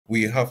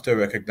we have to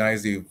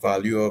recognize the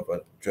value of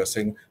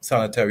addressing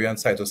sanitary and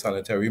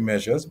phytosanitary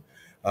measures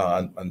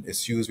and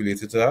issues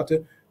related to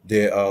that.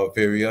 There are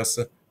various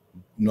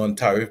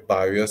non-tariff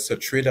barriers to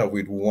trade that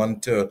we'd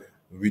want to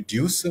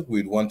reduce.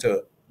 We'd want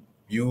to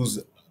use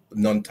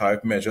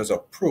non-tariff measures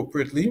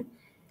appropriately.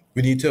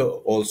 We need to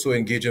also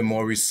engage in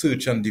more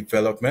research and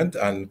development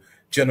and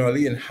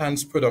generally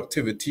enhance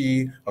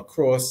productivity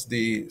across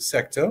the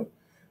sector.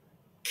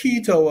 Key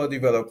to our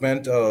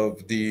development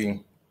of the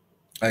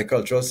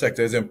agricultural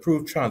sector is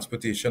improved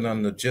transportation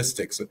and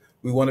logistics.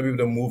 We want to be able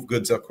to move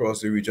goods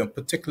across the region,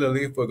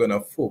 particularly if we're going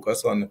to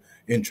focus on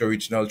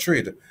intra-regional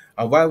trade.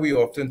 And while we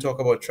often talk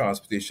about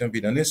transportation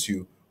being an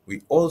issue,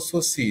 we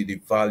also see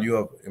the value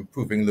of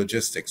improving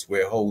logistics,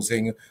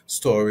 warehousing,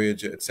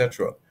 storage,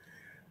 etc.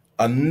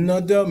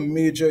 Another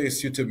major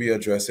issue to be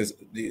addressed is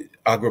the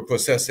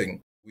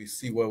agro-processing. We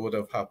see what would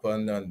have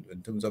happened and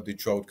in terms of the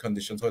drought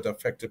conditions, how it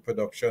affected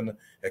production,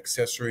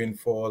 excess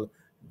rainfall,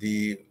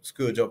 the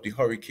scourge of the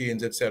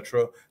hurricanes,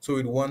 etc. So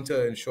we'd want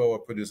to ensure our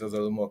producers are a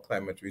little more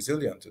climate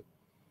resilient.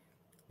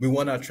 We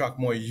want to attract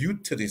more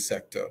youth to the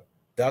sector.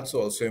 That's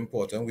also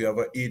important. We have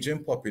an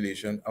aging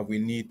population and we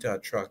need to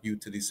attract youth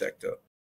to the sector.